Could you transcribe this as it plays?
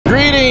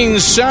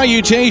Greetings,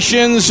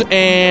 salutations,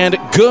 and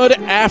good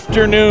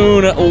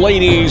afternoon,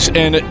 ladies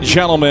and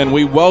gentlemen.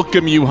 We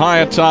welcome you high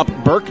atop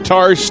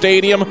Berktar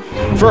Stadium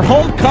for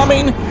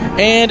homecoming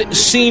and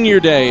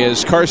senior day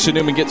as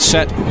Carson-Newman gets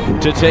set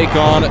to take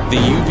on the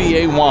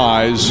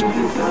UVA-wise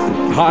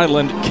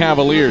Highland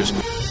Cavaliers.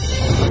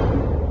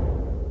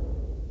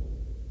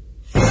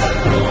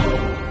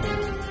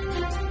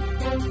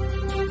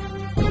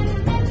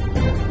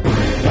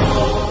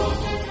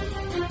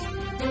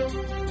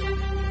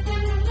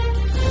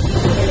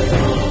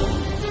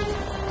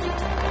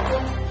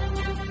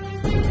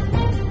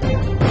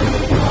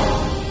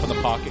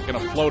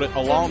 Going to float it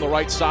along the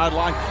right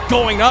sideline.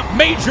 Going up,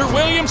 Major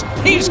Williams.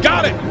 He's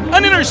got it.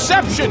 An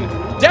interception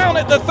down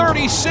at the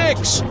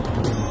 36.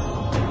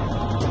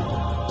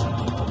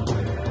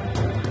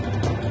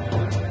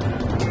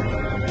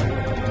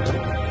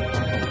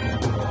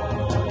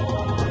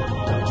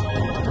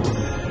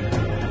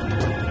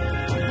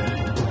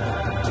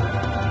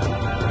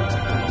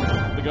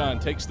 The gun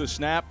takes the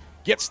snap,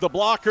 gets the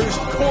blockers.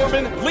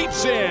 Corbin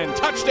leaps in.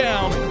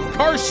 Touchdown,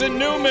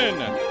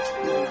 Carson-Newman.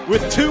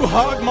 With two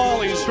hog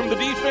mollies from the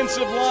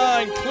defensive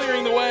line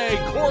clearing the way.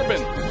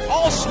 Corbin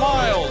all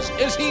smiles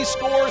as he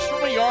scores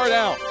from a yard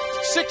out.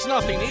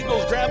 6-0.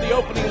 Eagles grab the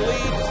opening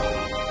lead.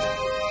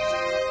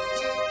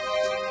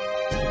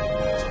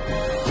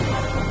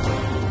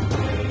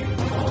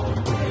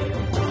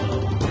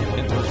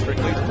 Into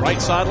strictly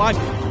right sideline.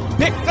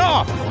 Picked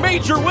off.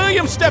 Major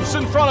Williams steps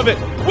in front of it.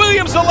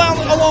 Williams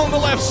along the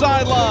left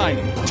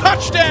sideline.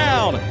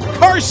 Touchdown,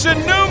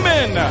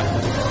 Carson-Newman.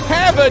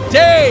 Have a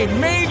day,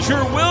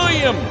 Major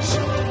Williams.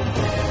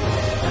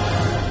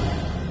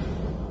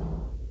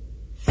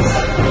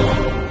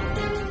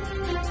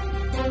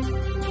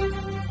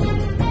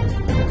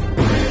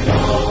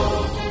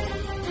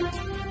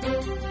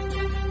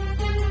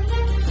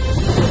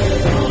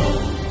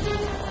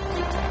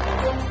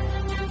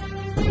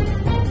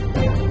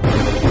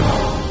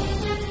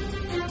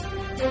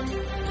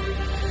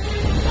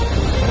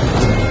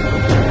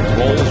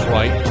 Rolls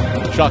right.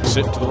 Chucks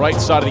it to the right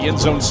side of the end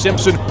zone.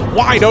 Simpson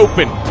wide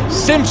open.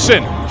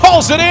 Simpson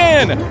hauls it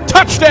in.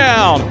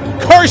 Touchdown,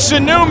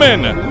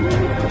 Carson-Newman.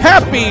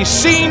 Happy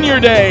senior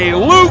day,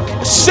 Luke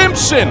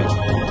Simpson.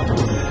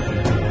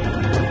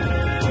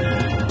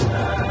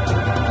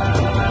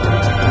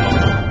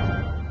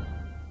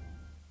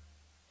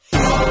 The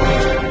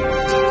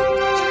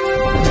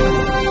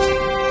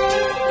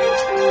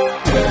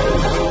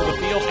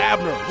field,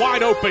 Abner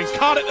wide open.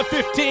 Caught at the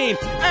 15.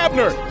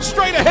 Abner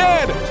straight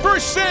ahead for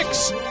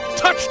 6.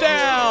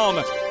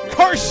 Touchdown,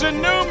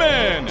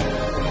 Carson-Newman.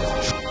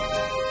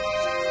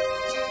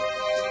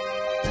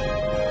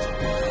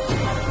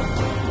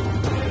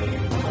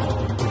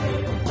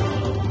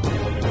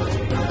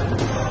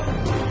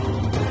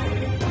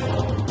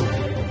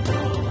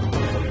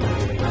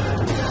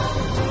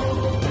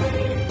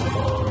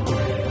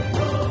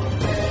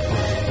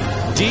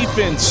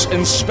 Defense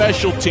and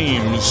special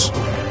teams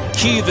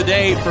key the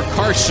day for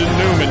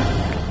Carson-Newman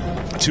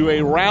to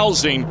a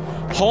rousing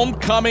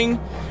homecoming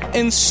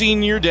and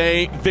senior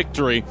day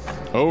victory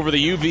over the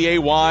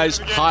UVA-wise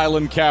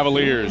Highland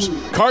Cavaliers.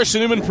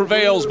 Carson-Newman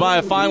prevails by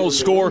a final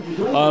score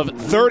of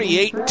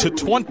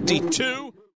 38-22.